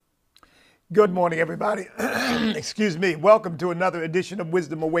Good morning, everybody. Excuse me. Welcome to another edition of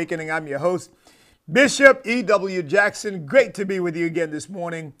Wisdom Awakening. I'm your host, Bishop E.W. Jackson. Great to be with you again this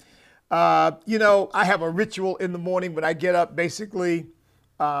morning. I have a ritual in the morning when I get up. Basically,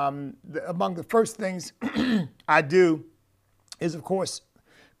 among the first things I do is, of course,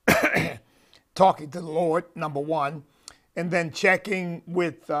 talking to the Lord, number one, and then checking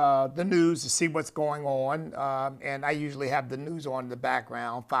with the news to see what's going on. And I usually have the news on in the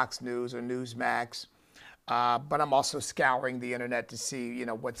background, Fox News or Newsmax. But I'm also scouring the internet to see,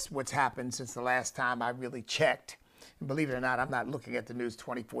 what's happened since the last time I really checked. And believe it or not, I'm not looking at the news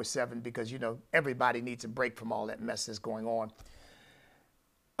 24/7 because, everybody needs a break from all that mess that's going on.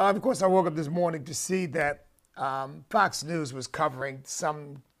 Of course, I woke up this morning to see that Fox News was covering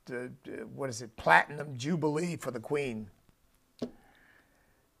Platinum Jubilee for the Queen.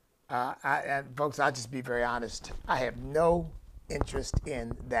 And folks, I'll just be very honest. I have no interest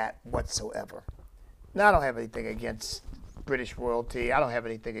in that whatsoever. Now, I don't have anything against British royalty. I don't have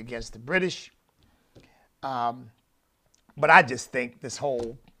anything against the British. But I just think this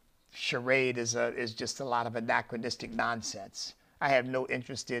whole charade is just a lot of anachronistic nonsense. I have no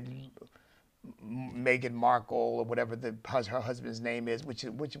interest in Meghan Markle or whatever her husband's name is.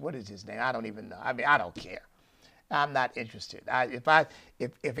 What is his name? I don't even know. I mean, I don't care. I'm not interested.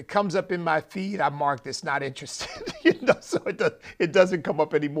 If it comes up in my feed, I mark this not interested. So it doesn't come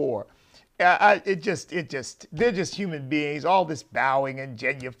up anymore. They're just human beings. All this bowing and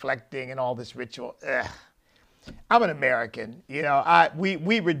genuflecting and all this ritual. Ugh. I'm an American.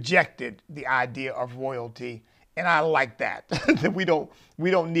 We rejected the idea of royalty, and I like that. That we don't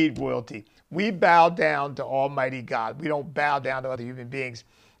need royalty. We bow down to Almighty God. We don't bow down to other human beings.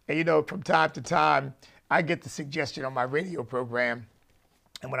 And from time to time, I get the suggestion on my radio program,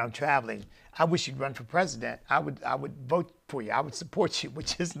 and when I'm traveling, I wish you'd run for president. I would vote for you. I would support you,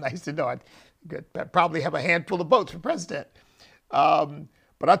 which is nice to know. I'd probably have a handful of votes for president.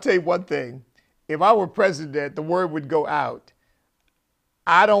 But I'll tell you one thing. If I were president, the word would go out.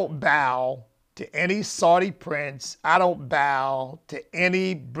 I don't bow to any Saudi prince. I don't bow to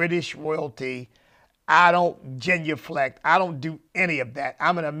any British royalty. I don't genuflect. I don't do any of that.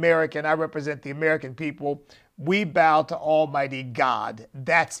 I'm an American. I represent the American people. We bow to Almighty God.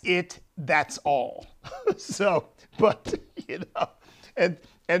 That's it. That's all. And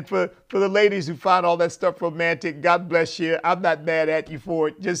for the ladies who find all that stuff romantic, God bless you. I'm not mad at you for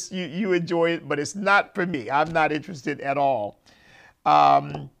it. Just you enjoy it, but it's not for me. I'm not interested at all.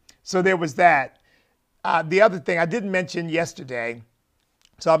 So there was that. The other thing I didn't mention yesterday,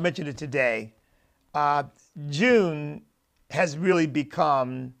 so I'll mention it today. June has really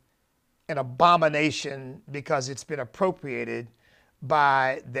become an abomination because it's been appropriated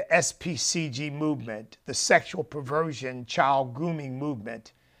by the SPCG movement, the sexual perversion, child grooming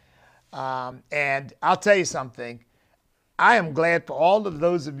movement. And I'll tell you something. I am glad for all of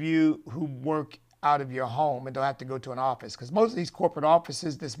those of you who work out of your home and don't have to go to an office, because most of these corporate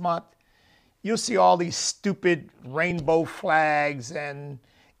offices this month, you'll see all these stupid rainbow flags, and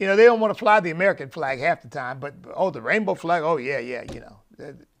they don't want to fly the American flag half the time, but the rainbow flag, oh yeah,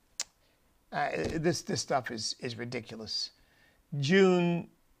 this stuff is ridiculous. June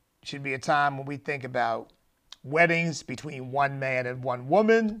should be a time when we think about weddings between one man and one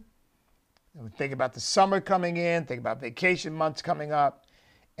woman. We think about the summer coming in, think about vacation months coming up,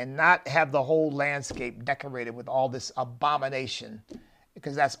 and not have the whole landscape decorated with all this abomination,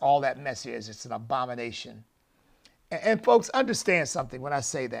 because that's all that mess is. It's an abomination. And folks, understand something when I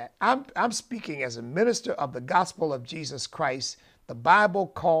say that. I'm speaking as a minister of the gospel of Jesus Christ. The Bible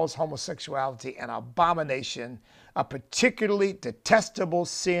calls homosexuality an abomination, a particularly detestable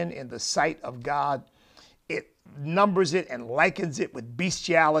sin in the sight of God. It numbers it and likens it with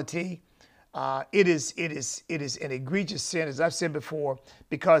bestiality. It is an egregious sin, as I've said before,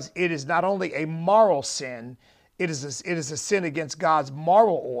 because it is not only a moral sin, it is a sin against God's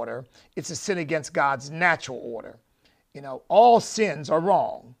moral order. It's a sin against God's natural order. All sins are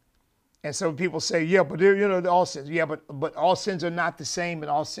wrong. And so people say, yeah, but all sins. Yeah, but all sins are not the same, and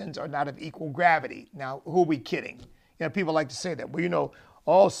all sins are not of equal gravity. Now, who are we kidding? People like to say that. Well,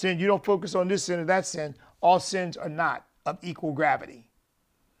 all sin, you don't focus on this sin or that sin. All sins are not of equal gravity.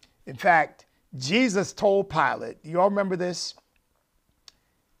 In fact, Jesus told Pilate, you all remember this?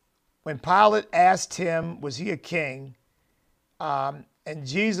 When Pilate asked him, was he a king? And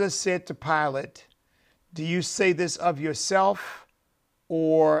Jesus said to Pilate, do you say this of yourself,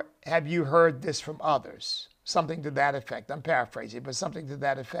 or have you heard this from others? Something to that effect. I'm paraphrasing, but something to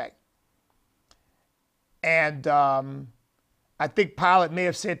that effect. And I think Pilate may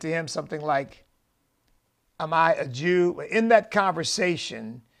have said to him something like, am I a Jew? In that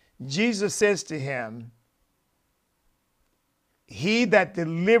conversation, Jesus says to him, he that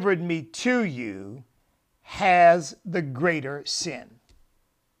delivered me to you has the greater sin.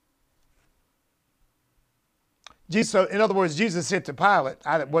 So in other words, Jesus said to Pilate,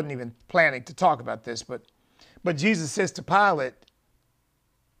 I wasn't even planning to talk about this, but Jesus says to Pilate,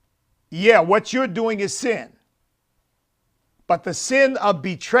 yeah, what you're doing is sin. But the sin of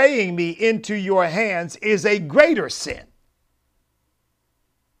betraying me into your hands is a greater sin.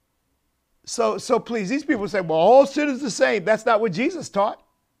 So please, these people say, well, all sin is the same. That's not what Jesus taught.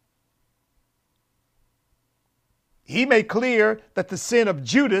 He made clear that the sin of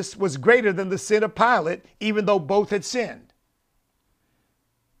Judas was greater than the sin of Pilate, even though both had sinned.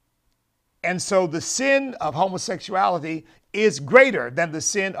 And so the sin of homosexuality is greater than the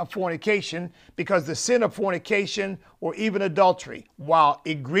sin of fornication, because the sin of fornication or even adultery, while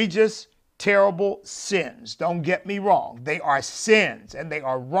egregious, terrible sins, don't get me wrong, they are sins and they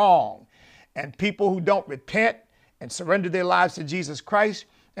are wrong. And people who don't repent and surrender their lives to Jesus Christ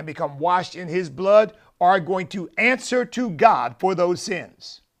and become washed in his blood are going to answer to God for those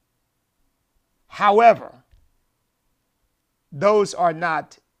sins. However, those are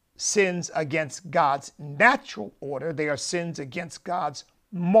not sins against God's natural order. They are sins against God's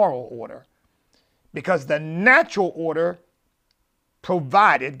moral order. Because the natural order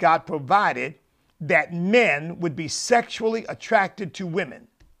God provided that men would be sexually attracted to women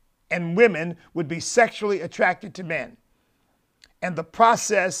and women would be sexually attracted to men. And the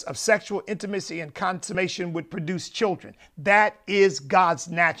process of sexual intimacy and consummation would produce children. That is God's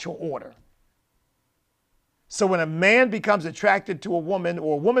natural order. So when a man becomes attracted to a woman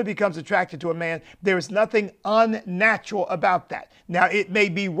or a woman becomes attracted to a man, there is nothing unnatural about that. Now, it may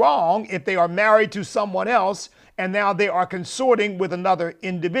be wrong if they are married to someone else and now they are consorting with another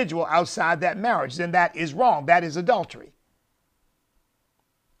individual outside that marriage. Then that is wrong. That is adultery.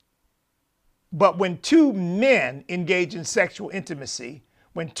 But when two men engage in sexual intimacy,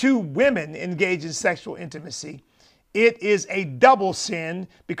 when two women engage in sexual intimacy, it is a double sin,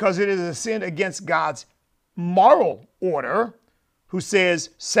 because it is a sin against God's moral order, who says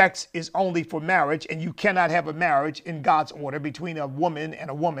sex is only for marriage, and you cannot have a marriage in God's order between a woman and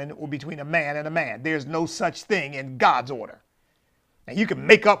a woman or between a man and a man. There's no such thing in God's order. And you can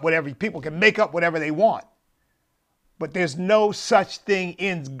make up whatever, people can make up whatever they want, but there's no such thing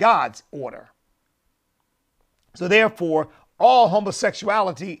in God's order. So therefore, all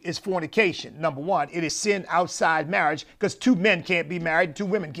homosexuality is fornication. Number one, it is sin outside marriage, because two men can't be married, two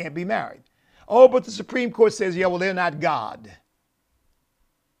women can't be married. Oh, but the Supreme Court says, yeah, well, they're not God.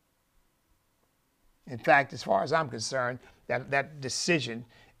 In fact, as far as I'm concerned, that decision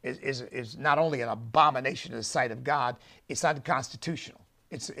is not only an abomination in the sight of God, it's unconstitutional.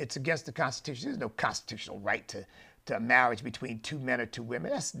 It's against the Constitution. There's no constitutional right to marriage between two men or two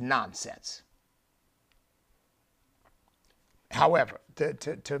women. That's nonsense. However,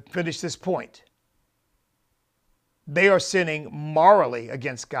 to finish this point, they are sinning morally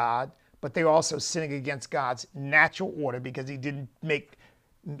against God, but they're also sinning against God's natural order, because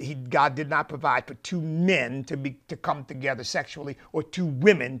God did not provide for two men to come together sexually, or two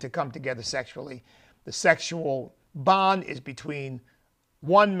women to come together sexually. The sexual bond is between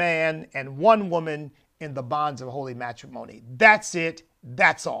one man and one woman in the bonds of holy matrimony. That's it.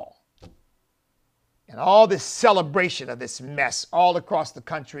 That's all. And all this celebration of this mess all across the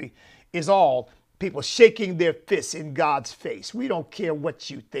country is all people shaking their fists in God's face. We don't care what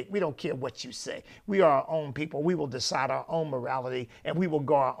you think. We don't care what you say. We are our own people. We will decide our own morality, and we will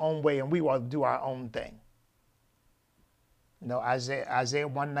go our own way, and we will do our own thing. You know, Isaiah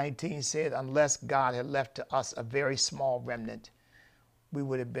 1:19 said, unless God had left to us a very small remnant, we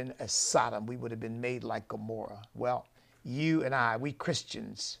would have been as Sodom. We would have been made like Gomorrah. Well, you and I, we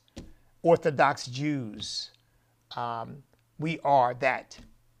Christians, Orthodox Jews, we are that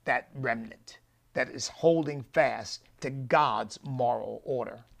remnant that is holding fast to God's moral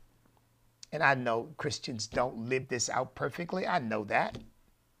order. And I know Christians don't live this out perfectly. I know that.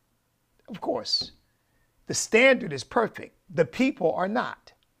 Of course, the standard is perfect. The people are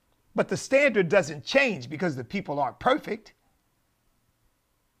not. But the standard doesn't change because the people aren't perfect.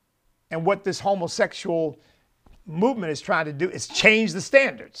 And what this homosexual movement is trying to do is change the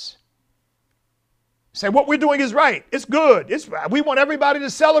standards. Say what we're doing is right. It's good. We want everybody to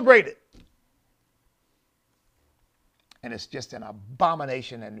celebrate it. And it's just an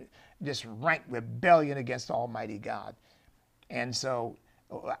abomination and just rank rebellion against Almighty God. And so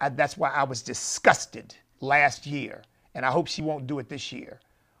that's why I was disgusted last year, and I hope she won't do it this year,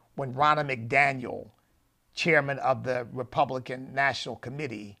 when Ronna McDaniel, chairman of the Republican National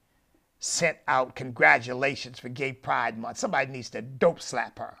Committee, sent out congratulations for Gay Pride Month. Somebody needs to dope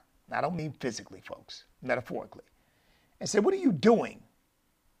slap her. I don't mean physically, folks, metaphorically, and said, what are you doing?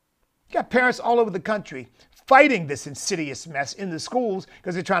 You got parents all over the country fighting this insidious mess in the schools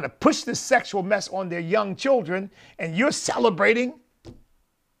because they're trying to push this sexual mess on their young children, and you're celebrating.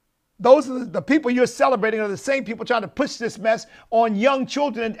 Those are the people you're celebrating are the same people trying to push this mess on young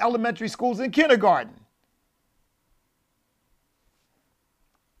children in elementary schools and kindergarten.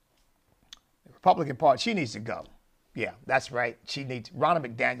 The Republican Party, she needs to go. Yeah, that's right. Ronna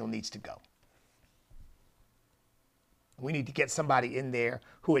McDaniel needs to go. We need to get somebody in there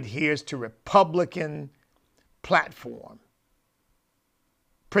who adheres to Republican platform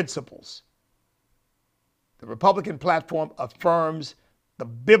principles. The Republican platform affirms the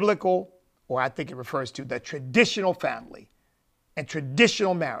biblical, or I think it refers to the traditional family and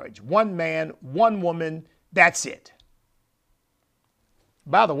traditional marriage. One man, one woman, that's it.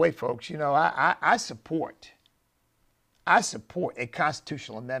 By the way, folks, you know, I support a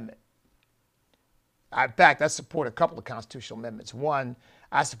constitutional amendment. In fact, I support a couple of constitutional amendments. One,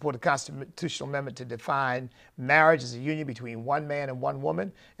 I support a constitutional amendment to define marriage as a union between one man and one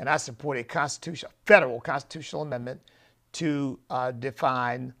woman, and I support a federal constitutional amendment to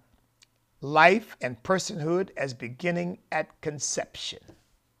define life and personhood as beginning at conception.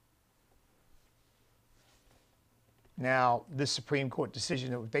 Now, this Supreme Court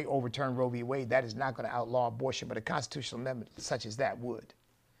decision, if they overturn Roe v. Wade, that is not going to outlaw abortion, but a constitutional amendment such as that would.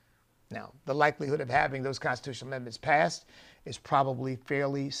 Now, the likelihood of having those constitutional amendments passed is probably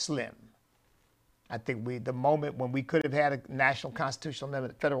fairly slim. I think the moment when we could have had a national constitutional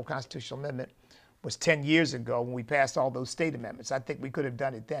amendment, federal constitutional amendment, was 10 years ago when we passed all those state amendments. I think we could have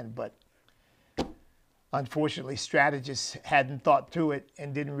done it then, but unfortunately, strategists hadn't thought through it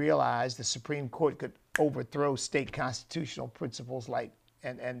and didn't realize the Supreme Court could overthrow state constitutional principles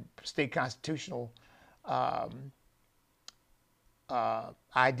and state constitutional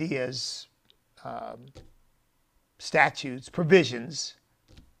ideas, statutes, provisions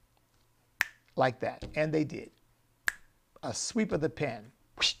like that. And they did. A sweep of the pen,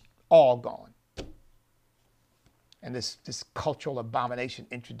 whoosh, all gone. And this cultural abomination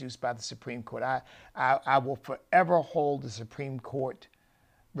introduced by the Supreme Court, I will forever hold the Supreme Court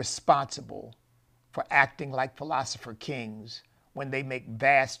responsible for acting like philosopher kings when they make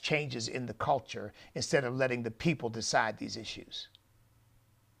vast changes in the culture instead of letting the people decide these issues.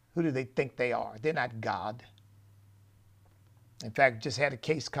 Who do they think they are? They're not God. In fact, just had a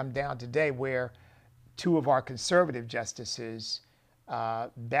case come down today where two of our conservative justices,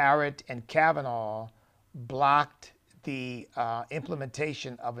 Barrett and Kavanaugh, blocked the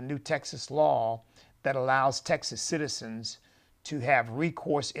implementation of a new Texas law that allows Texas citizens to have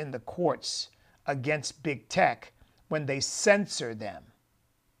recourse in the courts against big tech when they censor them.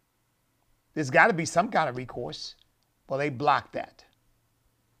 There's got to be some kind of recourse. Well, they blocked that.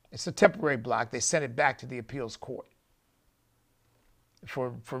 It's a temporary block. They sent it back to the appeals court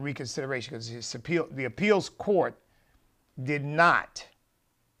for reconsideration because the appeals court did not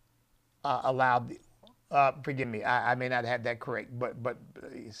allow forgive me, I may not have that correct, but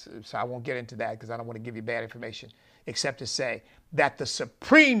so I won't get into that because I don't want to give you bad information, except to say that the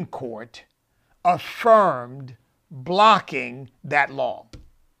Supreme Court affirmed blocking that law,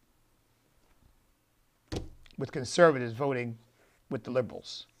 with conservatives voting with the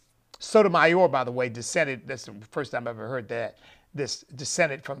liberals. Sotomayor, by the way, dissented. That's the first time I've ever heard that. This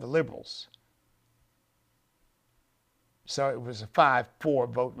dissented from the liberals. So it was a 5-4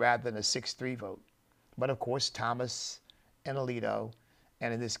 vote rather than a 6-3 vote. But of course, Thomas and Alito,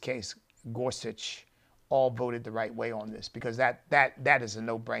 and in this case, Gorsuch, all voted the right way on this because that is a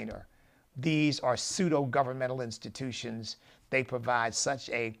no-brainer. These are pseudo-governmental institutions. They provide such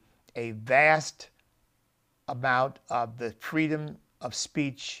a vast amount of the freedom of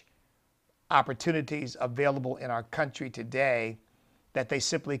speech opportunities available in our country today that they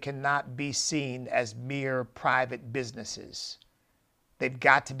simply cannot be seen as mere private businesses. They've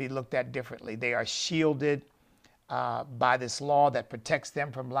got to be looked at differently. They are shielded by this law that protects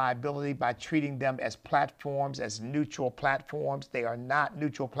them from liability by treating them as platforms, as neutral platforms. They are not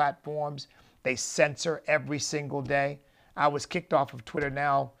neutral platforms. They censor every single day. I was kicked off of Twitter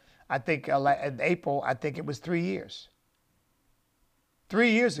now, I think in April, I think it was 3 years.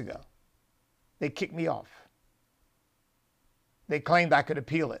 3 years ago, they kicked me off. They claimed I could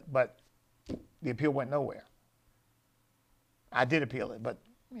appeal it, but the appeal went nowhere. I did appeal it, but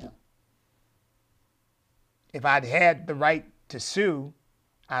you know, if I'd had the right to sue,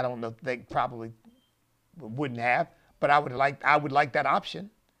 I don't know, they probably wouldn't have, but I would like that option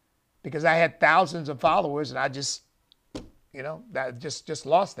because I had thousands of followers and I just, you know, that just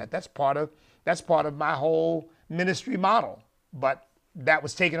lost that. That's part of my whole ministry model. But that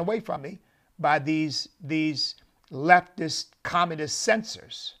was taken away from me by these leftist communist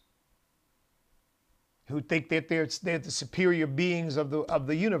censors who think that they're the superior beings of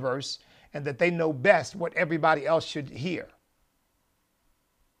the universe and that they know best what everybody else should hear.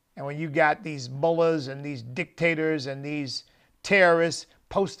 And when you got these mullahs and these dictators and these terrorists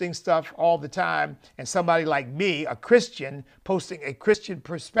posting stuff all the time, and somebody like me, a Christian, posting a Christian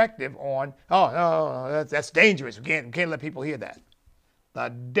perspective on, oh, no, that's dangerous. We can't let people hear that. The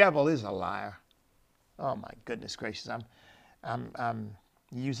devil is a liar. Oh my goodness gracious, I'm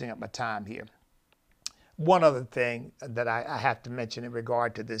using up my time here. One other thing that I have to mention in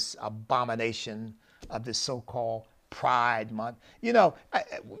regard to this abomination of this so-called Pride Month. You know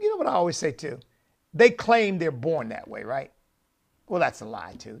what I always say too? They claim they're born that way, right? Well, that's a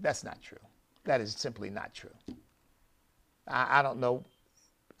lie too. That's not true. That is simply not true. I don't know.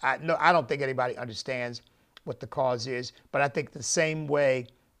 I don't think anybody understands what the cause is, but I think the same way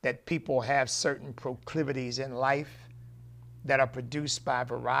that people have certain proclivities in life that are produced by a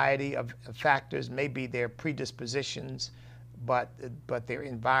variety of factors, maybe their predispositions, but their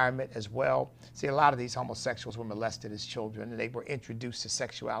environment as well. See, a lot of these homosexuals were molested as children, and they were introduced to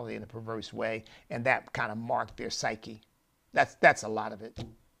sexuality in a perverse way, and that kind of marked their psyche. That's a lot of it.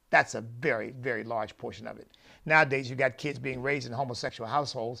 That's a very, very large portion of it. Nowadays, you got kids being raised in homosexual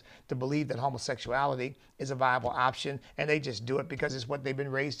households to believe that homosexuality is a viable option, and they just do it because it's what they've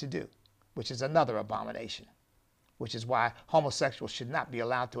been raised to do, which is another abomination, which is why homosexuals should not be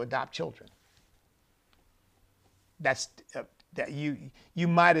allowed to adopt children. That you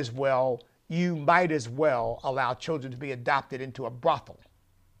might as well allow children to be adopted into a brothel.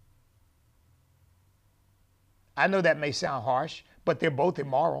 I know that may sound harsh, but they're both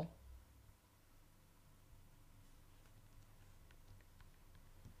immoral.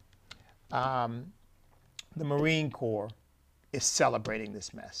 The Marine Corps is celebrating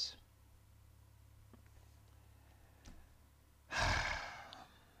this mess.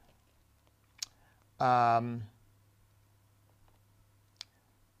 The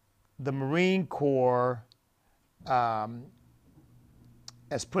Marine Corps has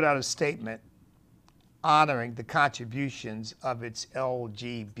put out a statement honoring the contributions of its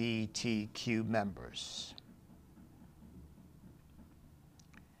LGBTQ members.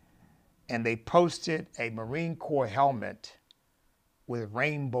 And they posted a Marine Corps helmet with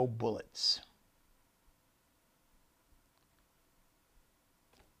rainbow bullets.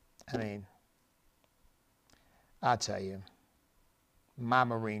 I mean, I'll tell you, my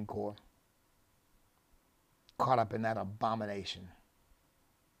Marine Corps caught up in that abomination.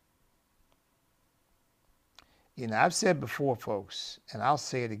 You know, I've said before, folks, and I'll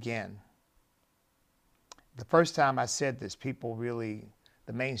say it again. The first time I said this, people really,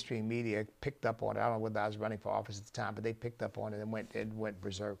 the mainstream media picked up on it. I don't know whether I was running for office at the time, but they picked up on it and went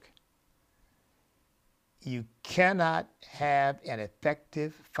berserk. You cannot have an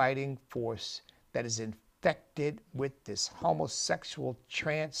effective fighting force that is infected with this homosexual,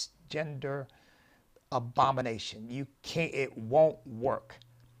 transgender abomination. You can't, it won't work.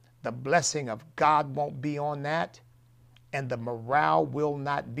 The blessing of God won't be on that, and the morale will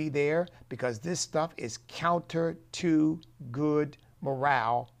not be there, because this stuff is counter to good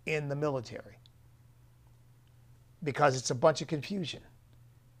morale in the military, because it's a bunch of confusion.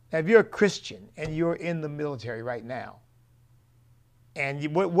 Now, if you're a Christian and you're in the military right now,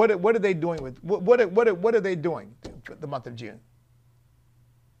 and what are they doing with what are they doing for the month of June?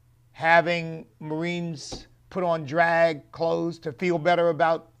 Having Marines put on drag clothes to feel better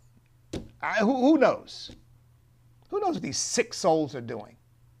about. Who knows? Who knows what these sick souls are doing?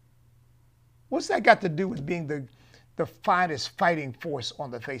 What's that got to do with being the finest fighting force on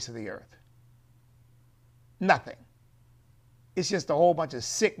the face of the earth? Nothing. It's just a whole bunch of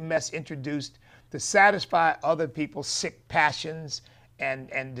sick mess introduced to satisfy other people's sick passions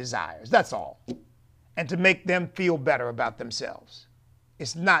and desires. That's all. And to make them feel better about themselves.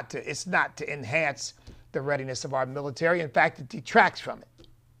 It's not to enhance the readiness of our military. In fact, it detracts from it.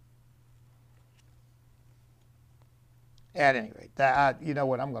 At any rate, you know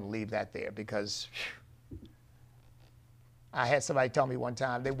what? I'm going to leave that there, because I had somebody tell me one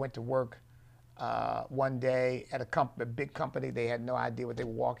time they went to work one day at a big company. They had no idea what they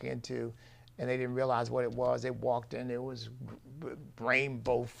were walking into, and they didn't realize what it was. They walked in, there was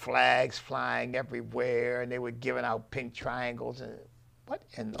rainbow flags flying everywhere, and they were giving out pink triangles. And what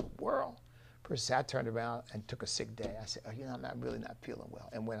in the world? First, I turned around and took a sick day. I said, oh, you know, I'm really not feeling well,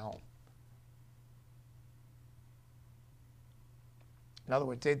 and went home. In other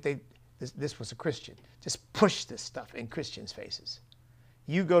words, this was a Christian. Just push this stuff in Christians' faces.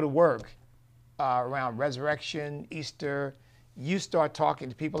 You go to work around Resurrection, Easter, you start talking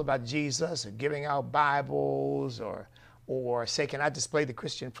to people about Jesus or giving out Bibles or say, can I display the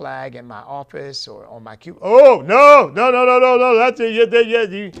Christian flag in my office or on my cube? Oh, no. That's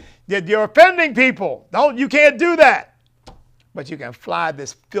you're offending people. You can't do that. But you can fly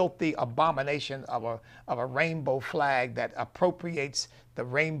this filthy abomination of a rainbow flag that appropriates the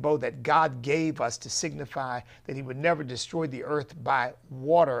rainbow that God gave us to signify that he would never destroy the earth by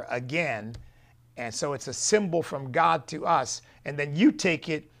water again. And so it's a symbol from God to us. And then you take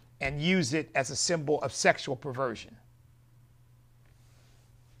it and use it as a symbol of sexual perversion.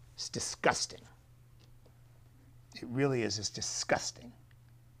 It's disgusting. It really is. It's disgusting.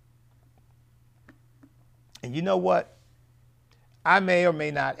 And you know what? I may or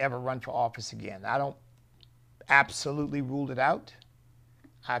may not ever run for office again. I don't absolutely rule it out.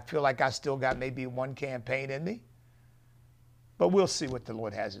 I feel like I still got maybe one campaign in me. But we'll see what the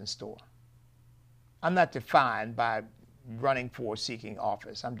Lord has in store. I'm not defined by running for seeking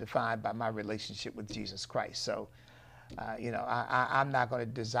office. I'm defined by my relationship with Jesus Christ. So, I'm not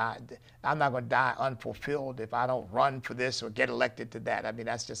going to die unfulfilled if I don't run for this or get elected to that. I mean,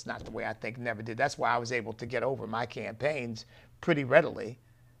 that's just not the way I think. Never did. That's why I was able to get over my campaigns pretty readily,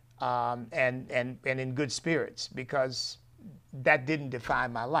 and in good spirits, because that didn't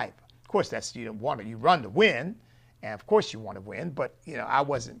define my life. Of course, you run to win, and of course you want to win. But I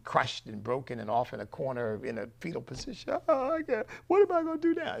wasn't crushed and broken and off in a corner in a fetal position. What am I going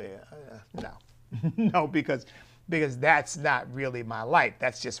to do now? No, no, because that's not really my life.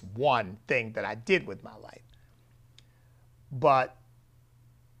 That's just one thing that I did with my life. But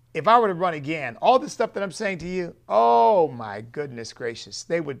if I were to run again, all the stuff that I'm saying to you, oh my goodness gracious,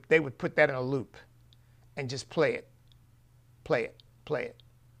 they would put that in a loop and just play it.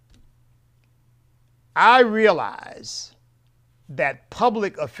 I realize that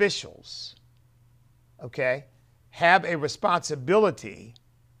public officials, have a responsibility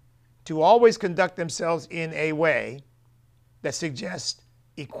to always conduct themselves in a way that suggests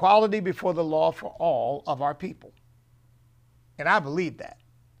equality before the law for all of our people. And I believe that.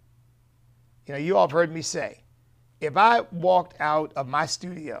 You all have heard me say, if I walked out of my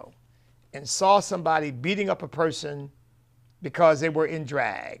studio and saw somebody beating up a person because they were in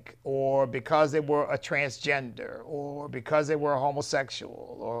drag, or because they were a transgender, or because they were a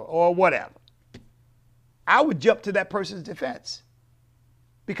homosexual, or whatever, I would jump to that person's defense.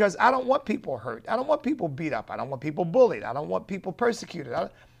 Because I don't want people hurt. I don't want people beat up. I don't want people bullied. I don't want people persecuted. I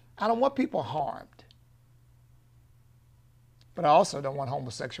don't want people harmed. But I also don't want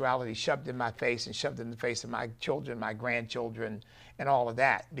homosexuality shoved in my face and shoved in the face of my children, my grandchildren, and all of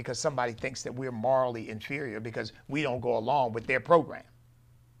that, because somebody thinks that we're morally inferior because we don't go along with their program,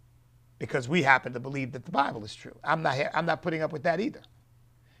 because we happen to believe that the Bible is true. I'm not putting up with that either.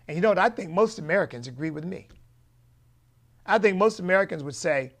 And you know what? I think most Americans agree with me. I think most Americans would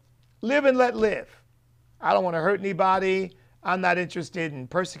say, live and let live. I don't want to hurt anybody. I'm not interested in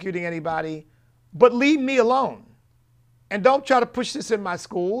persecuting anybody, but leave me alone. And don't try to push this in my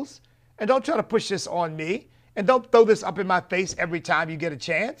schools, and don't try to push this on me, and don't throw this up in my face every time you get a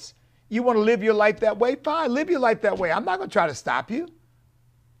chance. You want to live your life that way? Fine, live your life that way. I'm not going to try to stop you.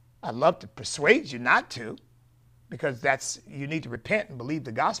 I'd love to persuade you not to, because you need to repent and believe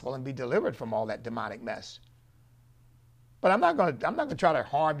the gospel and be delivered from all that demonic mess. But I'm not going to try to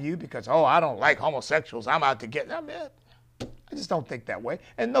harm you because, I don't like homosexuals. I'm out to get them. I just don't think that way.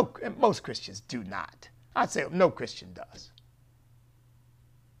 And most Christians do not. I'd say no Christian does.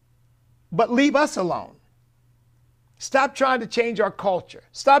 But leave us alone. Stop trying to change our culture.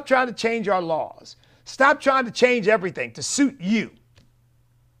 Stop trying to change our laws. Stop trying to change everything to suit you.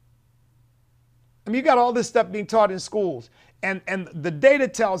 I mean, you got all this stuff being taught in schools, and the data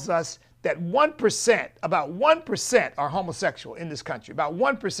tells us that about 1% are homosexual in this country. About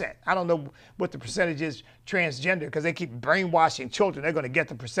 1%. I don't know what the percentage is transgender, because they keep brainwashing children. They're going to get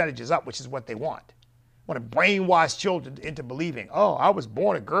the percentages up, which is what they want. Want to brainwash children into believing, I was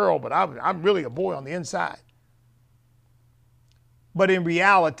born a girl, but I'm really a boy on the inside. But in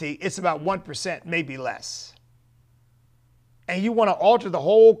reality, it's about 1%, maybe less. And you want to alter the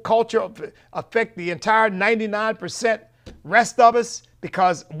whole culture, affect the entire 99% rest of us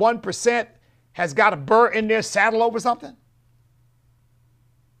because 1% has got a burr in their saddle over something?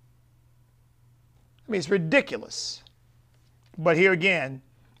 I mean, it's ridiculous. But here again,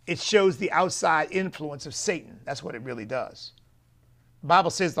 it shows the outside influence of Satan. That's what it really does. The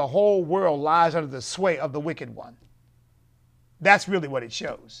Bible says the whole world lies under the sway of the wicked one. That's really what it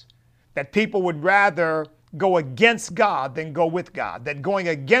shows. That people would rather go against God than go with God. That going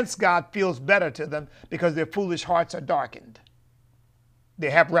against God feels better to them because their foolish hearts are darkened. They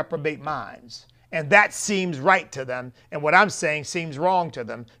have reprobate minds. And that seems right to them. And what I'm saying seems wrong to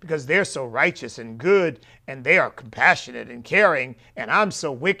them because they're so righteous and good and they are compassionate and caring. And I'm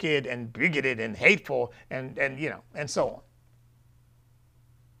so wicked and bigoted and hateful and so on.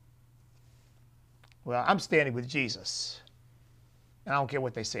 Well, I'm standing with Jesus. And I don't care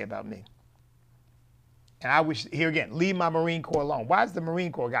what they say about me. And I wish, here again, leave my Marine Corps alone. Why has the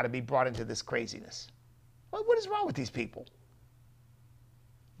Marine Corps got to be brought into this craziness? What is wrong with these people?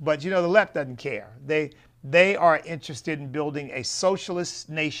 But the left doesn't care. They are interested in building a socialist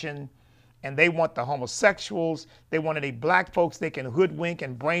nation, and they want the homosexuals. They want any black folks they can hoodwink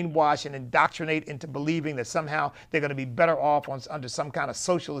and brainwash and indoctrinate into believing that somehow they're going to be better off under some kind of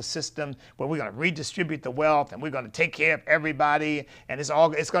socialist system where we're going to redistribute the wealth and we're going to take care of everybody and it's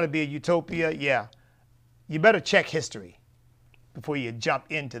going to be a utopia. Yeah, you better check history before you jump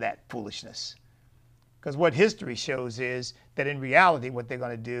into that foolishness. Because what history shows is that in reality, what they're going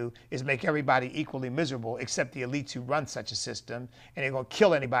to do is make everybody equally miserable except the elites who run such a system. And they're going to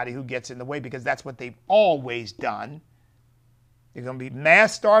kill anybody who gets in the way because that's what they've always done. There's going to be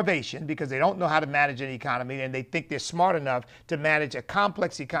mass starvation because they don't know how to manage an economy and they think they're smart enough to manage a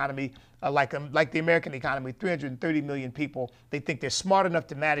complex economy like the American economy, 330 million people. They think they're smart enough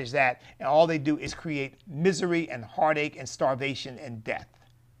to manage that. And all they do is create misery and heartache and starvation and death.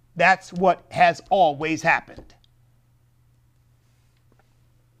 That's what has always happened.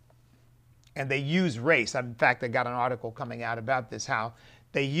 And they use race. In fact, I got an article coming out about this, how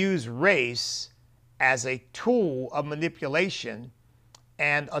they use race as a tool of manipulation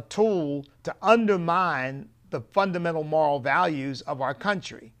and a tool to undermine the fundamental moral values of our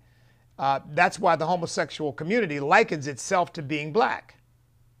country. That's why the homosexual community likens itself to being black,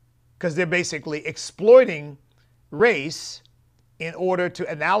 because they're basically exploiting race in order to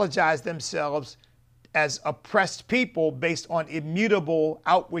analogize themselves as oppressed people based on immutable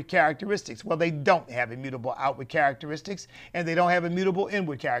outward characteristics. Well, they don't have immutable outward characteristics, and they don't have immutable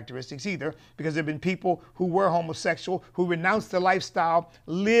inward characteristics either, because there have been people who were homosexual, who renounced the lifestyle,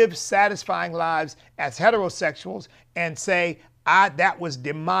 live satisfying lives as heterosexuals, and say, that was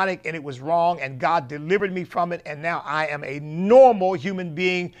demonic and it was wrong and God delivered me from it, and now I am a normal human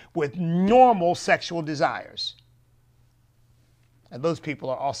being with normal sexual desires. And those people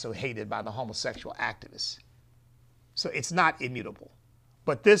are also hated by the homosexual activists. So it's not immutable.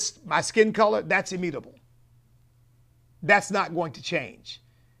 But my skin color, that's immutable. That's not going to change.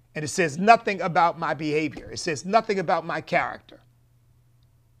 And it says nothing about my behavior. It says nothing about my character.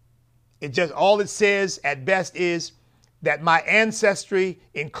 All it says at best is that my ancestry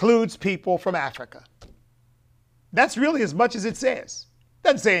includes people from Africa. That's really as much as it says.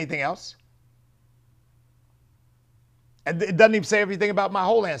 Doesn't say anything else. And it doesn't even say everything about my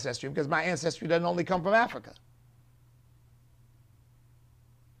whole ancestry, because my ancestry doesn't only come from Africa.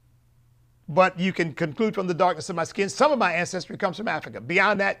 But you can conclude from the darkness of my skin, some of my ancestry comes from Africa.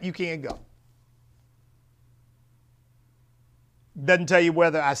 Beyond that, you can't go. Doesn't tell you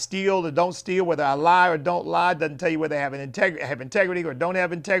whether I steal or don't steal, whether I lie or don't lie. Doesn't tell you whether I have integrity or don't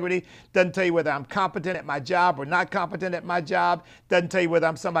have integrity. Doesn't tell you whether I'm competent at my job or not competent at my job. Doesn't tell you whether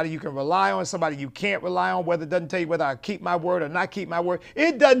I'm somebody you can rely on, somebody you can't rely on. It doesn't tell you whether I keep my word or not keep my word.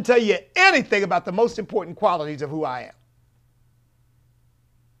 It doesn't tell you anything about the most important qualities of who I am.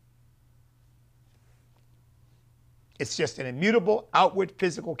 It's just an immutable outward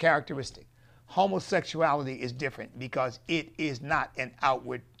physical characteristic. Homosexuality is different because it is not an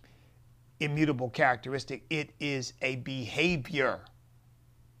outward immutable characteristic. It is a behavior.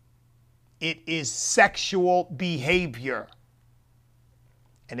 It is sexual behavior.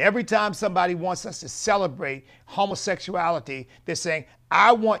 And every time somebody wants us to celebrate homosexuality, they're saying,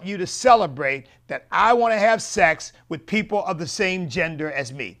 I want you to celebrate that I want to have sex with people of the same gender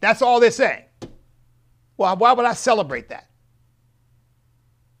as me. That's all they're saying. Well, why would I celebrate that?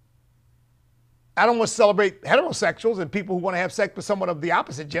 I don't want to celebrate heterosexuals and people who want to have sex with someone of the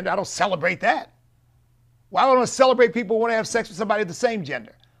opposite gender. I don't celebrate that. Why would I want to celebrate people who want to have sex with somebody of the same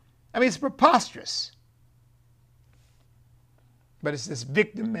gender? I mean, it's preposterous. But it's this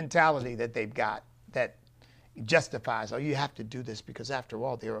victim mentality that they've got that justifies, oh, you have to do this because after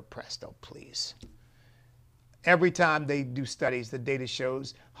all, they're oppressed. Oh, please. Every time they do studies, the data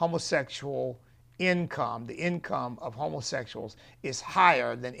shows homosexual income, the income of homosexuals is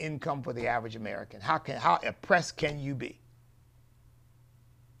higher than income for the average American. How oppressed can you be?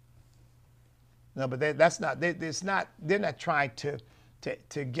 No, but they're not trying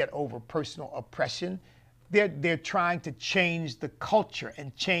to get over personal oppression. They're trying to change the culture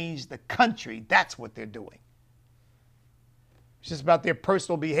and change the country. That's what they're doing. It's just about their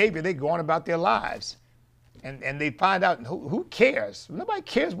personal behavior. They're going about their lives. And they find out, who cares? Nobody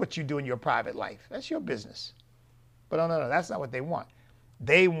cares what you do in your private life. That's your business. But no, that's not what they want.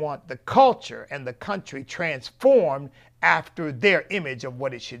 They want the culture and the country transformed after their image of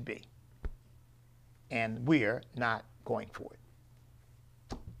what it should be. And we're not going for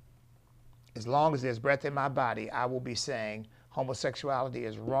it. As long as there's breath in my body, I will be saying homosexuality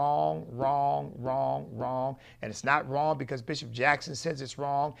is wrong, wrong, wrong, wrong. And it's not wrong because Bishop Jackson says it's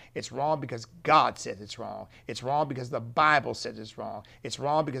wrong. It's wrong because God says it's wrong. It's wrong because the Bible says it's wrong. It's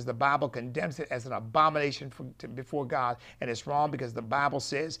wrong because the Bible condemns it as an abomination before God. And it's wrong because the Bible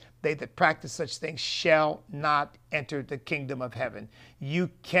says they that practice such things shall not enter the kingdom of heaven. You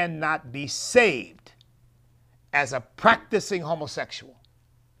cannot be saved as a practicing homosexual.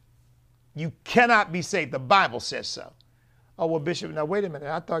 You cannot be saved. The Bible says so. Oh, well, Bishop, now wait a minute.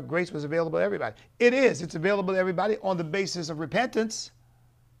 I thought grace was available to everybody. It is. It's available to everybody on the basis of repentance.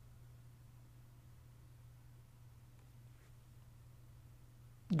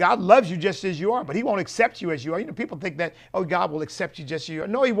 God loves you just as you are, but he won't accept you as you are. You know, people think that, oh, God will accept you just as you are.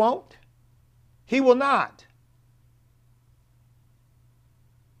 No, he won't. He will not.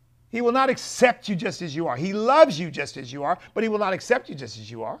 He will not accept you just as you are. He loves you just as you are, but he will not accept you just as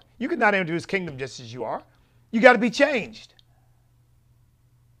you are. You cannot enter his kingdom just as you are. You got to be changed.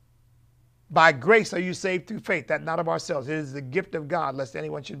 By grace are you saved through faith, that not of ourselves. It is the gift of God, lest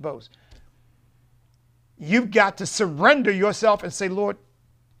anyone should boast. You've got to surrender yourself and say, Lord,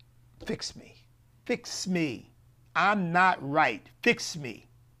 fix me. Fix me. I'm not right. Fix me.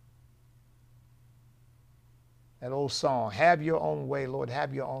 That old song, have your own way, Lord,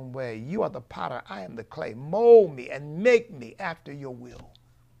 have your own way. You are the potter, I am the clay. Mold me and make me after your will.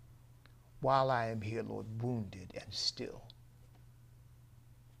 While I am here, Lord, wounded and still.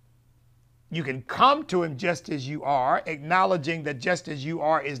 You can come to him just as you are, acknowledging that just as you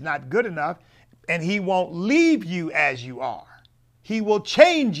are is not good enough, and he won't leave you as you are. He will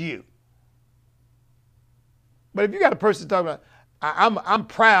change you. But if you got a person talking about, I'm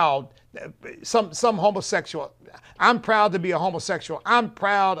proud, some homosexual, I'm proud to be a homosexual, I'm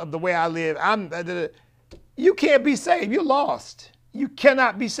proud of the way I live, you can't be saved. You're lost. You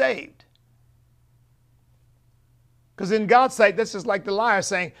cannot be saved. Because in God's sight, this is like the liar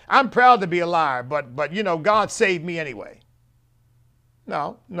saying, I'm proud to be a liar, but you know, God saved me anyway.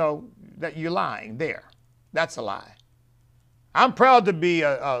 No, that you're lying there. That's a lie. I'm proud to be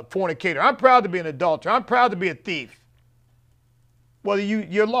a fornicator. I'm proud to be an adulterer. I'm proud to be a thief. Well,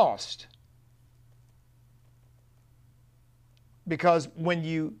 you're lost. Because when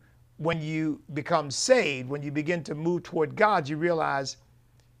you become saved, when you begin to move toward God, you realize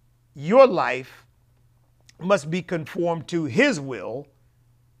your life must be conformed to his will,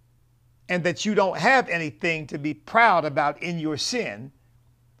 and that you don't have anything to be proud about in your sin.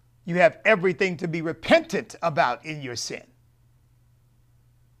 You have everything to be repentant about in your sin.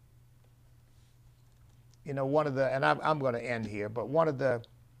 You know, and I'm going to end here, but one of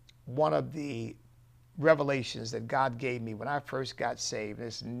the revelations that God gave me when I first got saved, and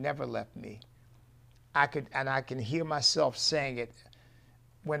it's never left me. I can hear myself saying it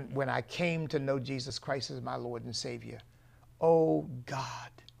when I came to know Jesus Christ as my Lord and Savior. Oh God,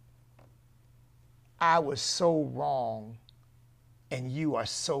 I was so wrong and you are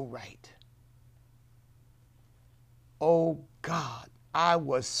so right. Oh God, I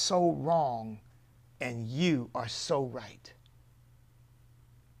was so wrong and you are so right.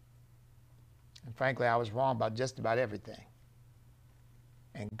 And frankly, I was wrong about just about everything.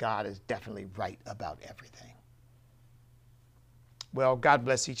 And God is definitely right about everything. Well, God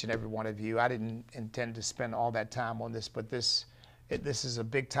bless each and every one of you. I didn't intend to spend all that time on this, but this is a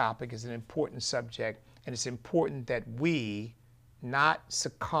big topic. It's an important subject, and it's important that we not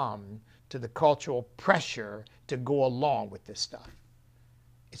succumb to the cultural pressure to go along with this stuff.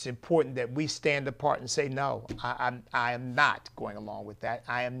 It's important that we stand apart and say, no, I am not going along with that.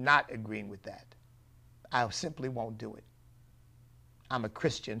 I am not agreeing with that. I simply won't do it. I'm a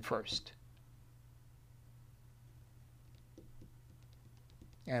Christian first.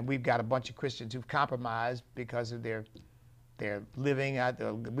 And we've got a bunch of Christians who've compromised because of their living.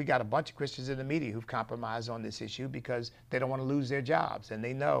 We got a bunch of Christians in the media who've compromised on this issue because they don't want to lose their jobs, and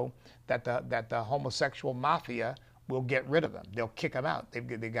they know that the homosexual mafia will get rid of them. They'll kick them out.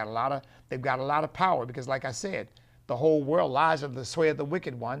 They've got a lot of power because, like I said, the whole world lies under the sway of the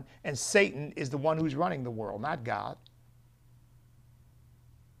wicked one, and Satan is the one who's running the world, not God.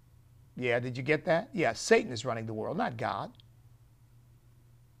 Yeah, did you get that? Yeah, Satan is running the world, not God.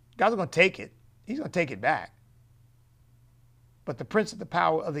 God's going to take it. He's going to take it back. But the prince of the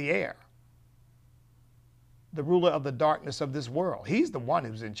power of the air, the ruler of the darkness of this world, he's the one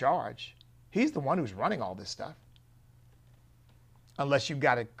who's in charge. He's the one who's running all this stuff. Unless you've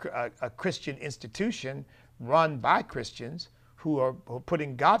got a Christian institution run by Christians who are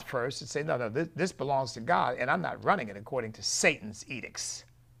putting God first and say, no, this belongs to God, and I'm not running it according to Satan's edicts,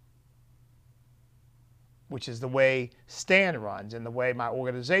 which is the way Stan runs and the way my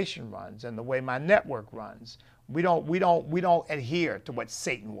organization runs and the way my network runs. We don't adhere to what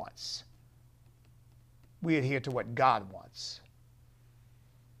Satan wants. We adhere to what God wants.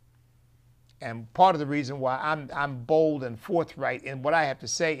 And part of the reason why I'm bold and forthright in what I have to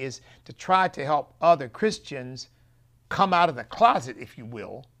say is to try to help other Christians come out of the closet, if you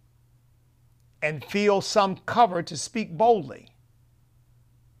will, and feel some cover to speak boldly,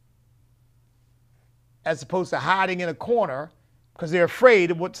 as opposed to hiding in a corner because they're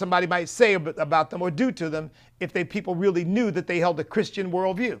afraid of what somebody might say about them or do to them if people really knew that they held a Christian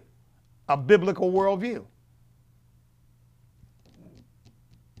worldview, a biblical worldview.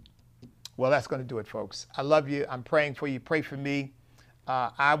 Well, that's going to do it, folks. I love you. I'm praying for you. Pray for me.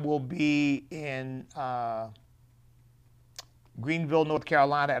 I will be in Greenville, North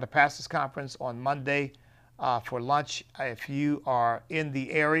Carolina at a pastor's conference on Monday for lunch. If you are in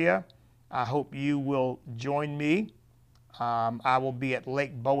the area, I hope you will join me. I will be at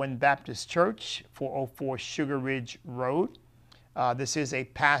Lake Bowen Baptist Church, 404 Sugar Ridge Road. This is a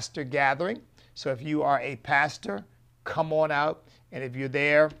pastor gathering. So if you are a pastor, come on out. And if you're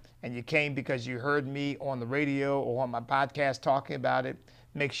there and you came because you heard me on the radio or on my podcast talking about it,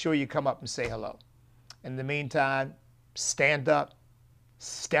 make sure you come up and say hello. In the meantime, stand up,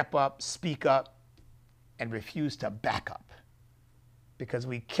 step up, speak up, and refuse to back up. Because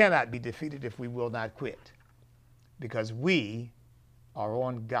we cannot be defeated if we will not quit. Because we are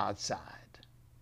on God's side.